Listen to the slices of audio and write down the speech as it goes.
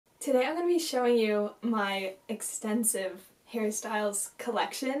Today I'm going to be showing you my extensive hairstyles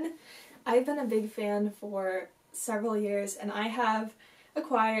collection. I've been a big fan for several years and I have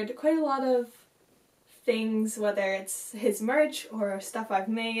acquired quite a lot of things, whether it's his merch or stuff I've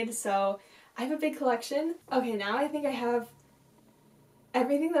made, so I have a big collection. Okay, now I think I have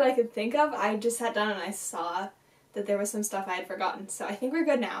everything that I could think of. I just sat down and I saw that there was some stuff I had forgotten, so I think we're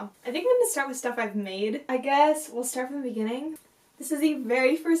good now. I think I'm going to start with stuff I've made. I guess we'll start from the beginning. This is the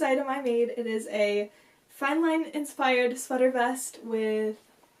very first item I made. It is a Fine Line inspired sweater vest with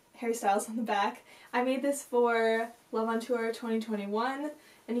Harry Styles on the back. I made this for Love on Tour 2021,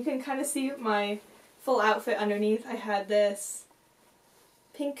 and you can kind of see my full outfit underneath. I had this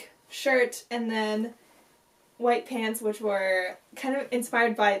pink shirt and then white pants, which were kind of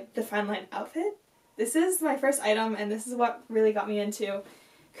inspired by the Fine Line outfit. This is my first item, and this is what really got me into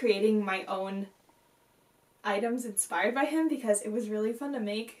creating my own items inspired by him because it was really fun to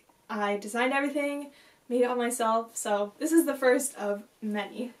make. I designed everything, made it all myself, so this is the first of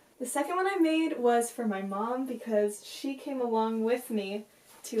many. The second one I made was for my mom because she came along with me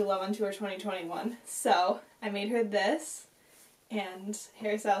to Love on Tour 2021. So I made her this and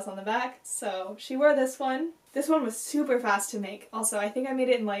Harry Styles on the back, so she wore this one. This one was super fast to make. Also, I think I made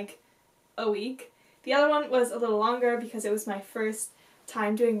it in like a week. The other one was a little longer because it was my first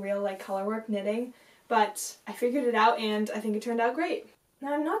time doing real color work knitting. But I figured it out and I think it turned out great.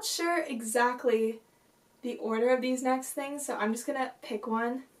 Now I'm not sure exactly the order of these next things, so I'm just gonna pick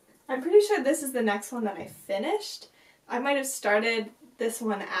one. I'm pretty sure this is the next one that I finished. I might have started this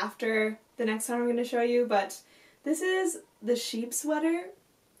one after the next one I'm gonna show you, but this is the sheep sweater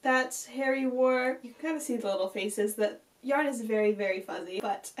that Harry wore. You can kind of see the little faces. The yarn is very, very fuzzy,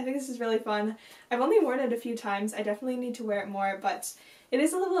 but I think this is really fun. I've only worn it a few times. I definitely need to wear it more, but it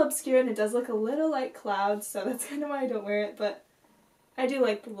is a little obscure and it does look a little like clouds, so that's kind of why I don't wear it, but I do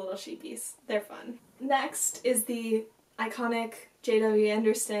like the little sheepies. They're fun. Next is the iconic J.W.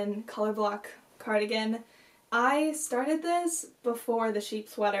 Anderson color block cardigan. I started this before the sheep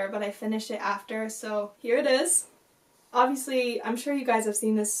sweater, but I finished it after, so here it is. Obviously, I'm sure you guys have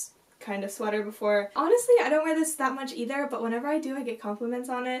seen this kind of sweater before. Honestly, I don't wear this that much either, but whenever I do, I get compliments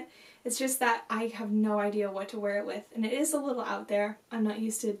on it. It's just that I have no idea what to wear it with, and it is a little out there. I'm not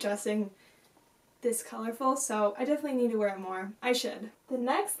used to dressing this colorful, so I definitely need to wear it more. I should. The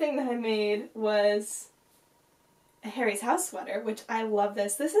next thing that I made was a Harry's House sweater, which I love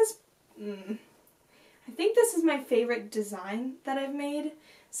this. This is, I think this is my favorite design that I've made.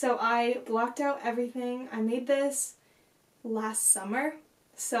 So I blocked out everything. I made this last summer,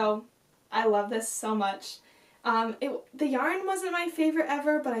 so I love this so much. The yarn wasn't my favorite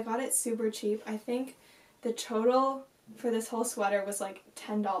ever, but I got it super cheap. I think the total for this whole sweater was like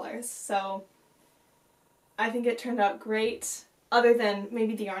 $10, so I think it turned out great, other than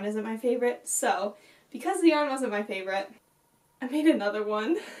maybe the yarn isn't my favorite. So because the yarn wasn't my favorite, I made another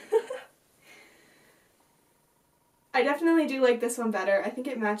one. I definitely do like this one better. I think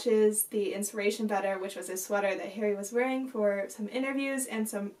it matches the inspiration better, which was a sweater that Harry was wearing for some interviews and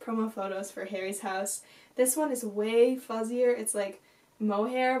some promo photos for Harry's House. This one is way fuzzier. It's like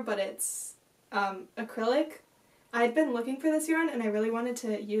mohair, but it's acrylic. I'd been looking for this yarn and I really wanted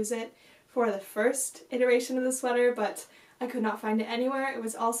to use it for the first iteration of the sweater, but I could not find it anywhere. It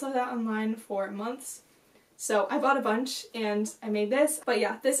was also out online for months. So I bought a bunch and I made this. But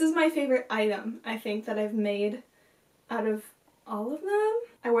yeah, this is my favorite item, I think, that I've made out of all of them.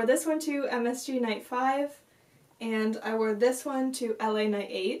 I wore this one to MSG Night 5, and I wore this one to LA Night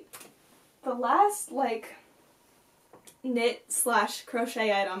 8. The last, knit /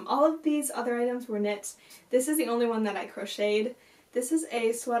 crochet item, all of these other items were knits. This is the only one that I crocheted. This is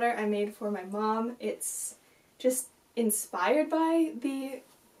a sweater I made for my mom. It's just inspired by the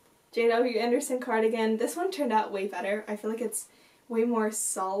J.W. Anderson cardigan. This one turned out way better. I feel like it's way more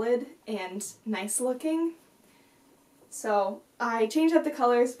solid and nice looking. So I changed up the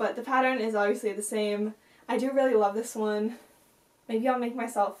colors, but the pattern is obviously the same. I do really love this one. Maybe I'll make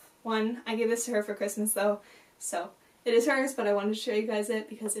myself one. I gave this to her for Christmas though, so it is hers, but I wanted to show you guys it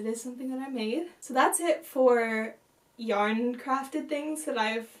because it is something that I made. So that's it for yarn crafted things that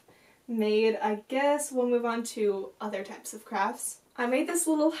I've made. I guess we'll move on to other types of crafts. I made this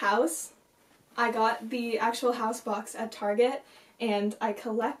little house. I got the actual house box at Target, and I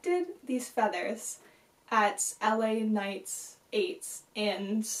collected these feathers at LA Nights 8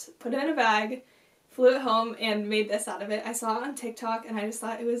 and put it in a bag, flew it home, and made this out of it. I saw it on TikTok and I just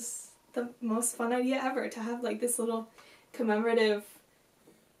thought it was the most fun idea ever to have this little commemorative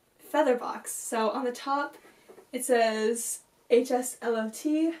feather box. So on the top it says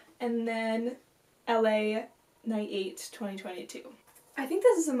HSLOT and then LA Night 8 2022. I think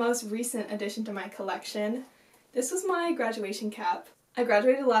this is the most recent addition to my collection. This was my graduation cap. I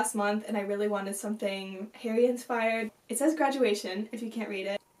graduated last month and I really wanted something Harry inspired. It says graduation if you can't read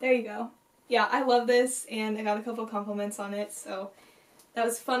it. There you go. Yeah, I love this and I got a couple compliments on it, so that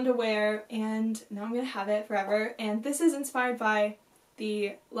was fun to wear and now I'm gonna have it forever. And this is inspired by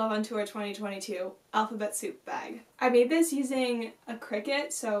the Love on Tour 2022 alphabet soup bag. I made this using a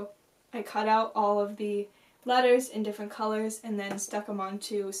Cricut, so I cut out all of the letters in different colors and then stuck them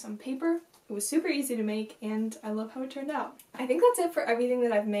onto some paper. It was super easy to make and I love how it turned out. I think that's it for everything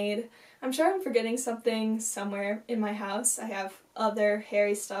that I've made. I'm sure I'm forgetting something somewhere in my house. I have other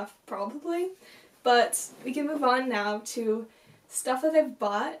Harry stuff probably, but we can move on now to stuff that I've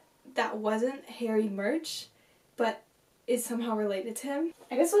bought that wasn't Harry merch, but is somehow related to him.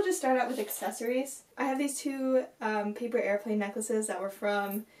 I guess we'll just start out with accessories. I have these two paper airplane necklaces that were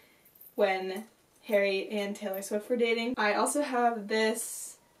from when Harry and Taylor Swift were dating. I also have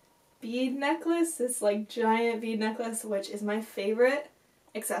this bead necklace, this like giant bead necklace, which is my favorite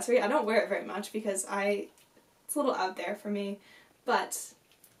accessory. I don't wear it very much because it's a little out there for me, but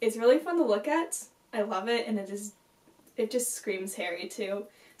it's really fun to look at. I love it and it just screams Harry too.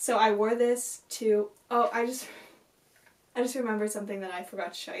 So I wore this to, oh, I just remembered something that I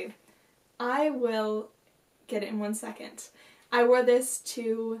forgot to show you. I will get it in 1 second. I wore this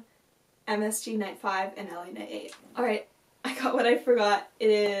to MSG Night 5 and LA Night 8. Alright, I got what I forgot. It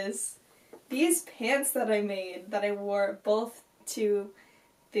is these pants that I made that I wore both to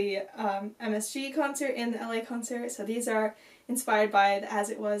the MSG concert and the LA concert. So these are inspired by the As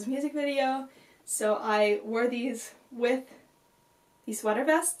It Was music video. So I wore these with these sweater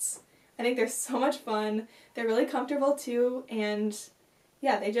vests. I think they're so much fun. They're really comfortable too, and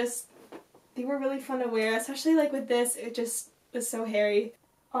yeah, they were really fun to wear, especially like with this, it just was so Harry.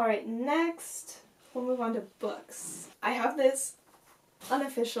 Alright, next we'll move on to books. I have this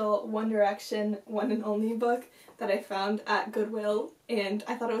unofficial One Direction One and Only book that I found at Goodwill and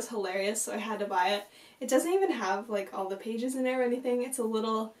I thought it was hilarious, so I had to buy it. It doesn't even have like all the pages in there or anything. It's a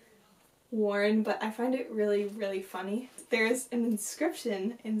little worn, but I find it really, really funny. There's an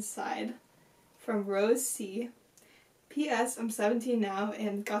inscription inside from Rose C. P.S. I'm 17 now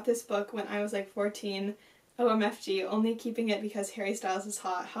and got this book when I was like 14. OMFG, only keeping it because Harry Styles is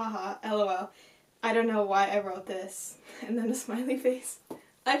hot. Haha, LOL. I don't know why I wrote this. And then a smiley face.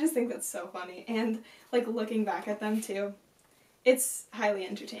 I just think that's so funny. And like looking back at them too, it's highly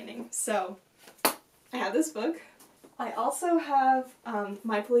entertaining. So I have this book. I also have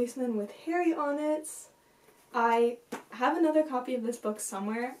My Policeman with Harry on it. I have another copy of this book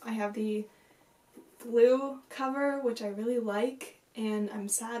somewhere. I have the blue cover, which I really like, and I'm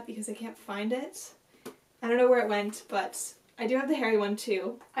sad because I can't find it. I don't know where it went, but I do have the Harry one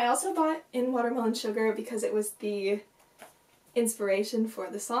too. I also bought In Watermelon Sugar because it was the inspiration for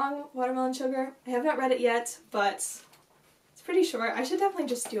the song Watermelon Sugar. I have not read it yet, but it's pretty short. I should definitely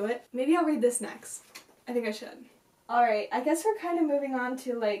just do it. Maybe I'll read this next. I think I should. Alright, I guess we're kind of moving on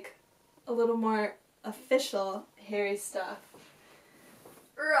to like a little more official Harry stuff.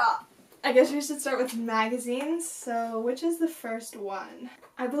 I guess we should start with magazines. So which is the first one?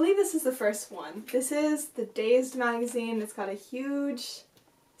 I believe this is the first one. This is the Dazed magazine. It's got a huge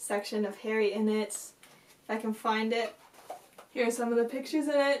section of Harry in it. If I can find it. Here are some of the pictures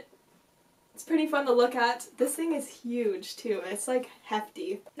in it. It's pretty fun to look at. This thing is huge too. It's like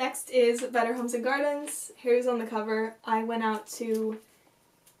hefty. Next is Better Homes and Gardens. Harry's on the cover. I went out to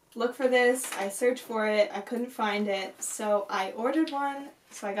look for this. I searched for it. I couldn't find it. So I ordered one.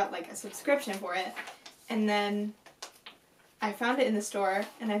 So I got like a subscription for it. And then I found it in the store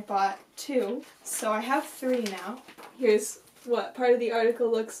and I bought 2. So I have 3 now. Here's what part of the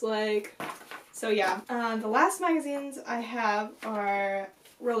article looks like. So yeah, the last magazines I have are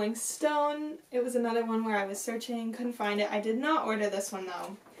Rolling Stone. It was another one where I was searching, couldn't find it. I did not order this one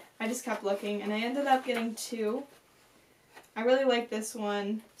though. I just kept looking and I ended up getting 2. I really like this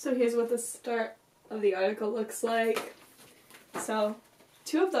one. So here's what the start of the article looks like. So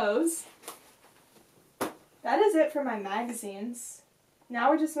 2 of those. That is it for my magazines.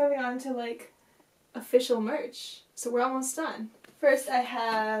 Now we're just moving on to like official merch. So we're almost done. First I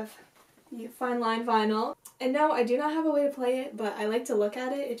have the Fine Line vinyl. And no, I do not have a way to play it, but I like to look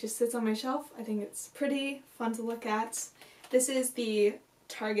at it. It just sits on my shelf. I think it's pretty fun to look at. This is the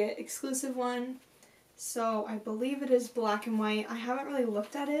Target exclusive one. So I believe it is black and white. I haven't really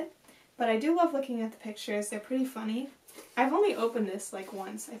looked at it, but I do love looking at the pictures. They're pretty funny. I've only opened this like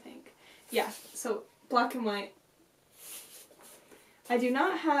once, I think. Yeah, so black and white. I do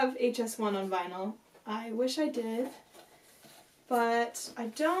not have HS1 on vinyl. I wish I did, but I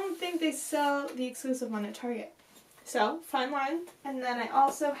don't think they sell the exclusive one at Target. So, fine line. And then I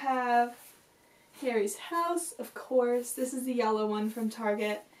also have Harry's house, of course. This is the yellow one from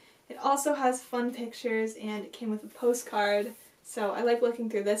Target. It also has fun pictures and it came with a postcard. So I like looking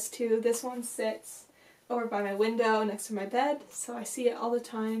through this too. This one sits over by my window next to my bed, so I see it all the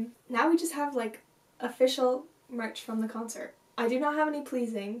time. Now we just have like official merch from the concert. I do not have any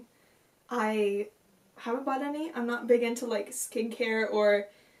pleasing. I haven't bought any. I'm not big into like skincare or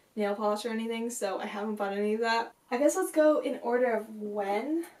nail polish or anything, so I haven't bought any of that. I guess let's go in order of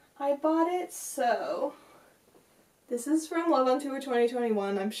when I bought it. So this is from Love on Tour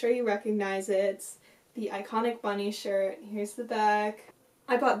 2021. I'm sure you recognize it. It's the iconic bunny shirt. Here's the back.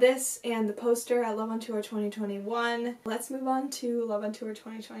 I bought this and the poster at Love on Tour 2021. Let's move on to Love on Tour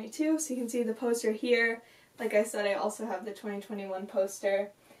 2022. So you can see the poster here. Like I said, I also have the 2021 poster.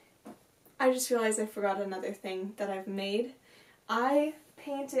 I just realized I forgot another thing that I've made. I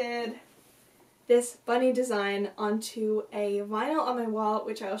painted this bunny design onto a vinyl on my wall,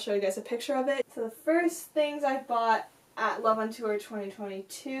 which I'll show you guys a picture of it. So the first things I bought at Love on Tour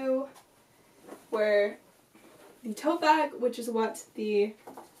 2022 were the tote bag, which is what the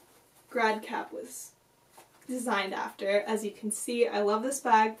grad cap was designed after. As you can see, I love this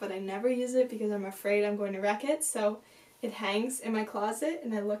bag, but I never use it because I'm afraid I'm going to wreck it, so it hangs in my closet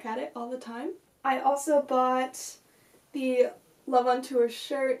and I look at it all the time. I also bought the Love on Tour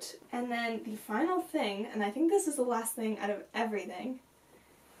shirt, and then the final thing, and I think this is the last thing out of everything,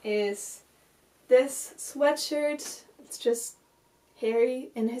 is this sweatshirt. It's just Harry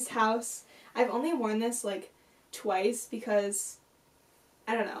in his house. I've only worn this like twice because,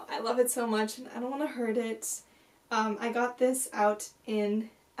 I don't know, I love it so much and I don't want to hurt it. I got this out in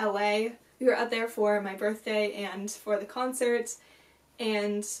LA. We were out there for my birthday and for the concert,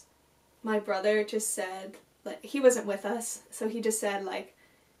 and my brother just said, like, he wasn't with us, so he just said, like,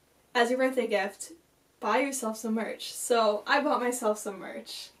 as your birthday gift, buy yourself some merch. So I bought myself some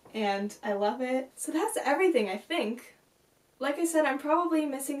merch and I love it. So that's everything, I think. Like I said, I'm probably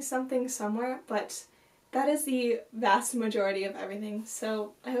missing something somewhere, but that is the vast majority of everything.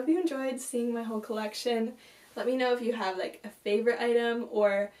 So I hope you enjoyed seeing my whole collection. Let me know if you have like a favorite item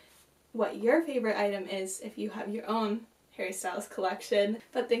or what your favorite item is if you have your own Harry Styles collection.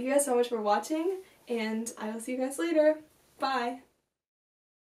 But thank you guys so much for watching, and I will see you guys later. Bye!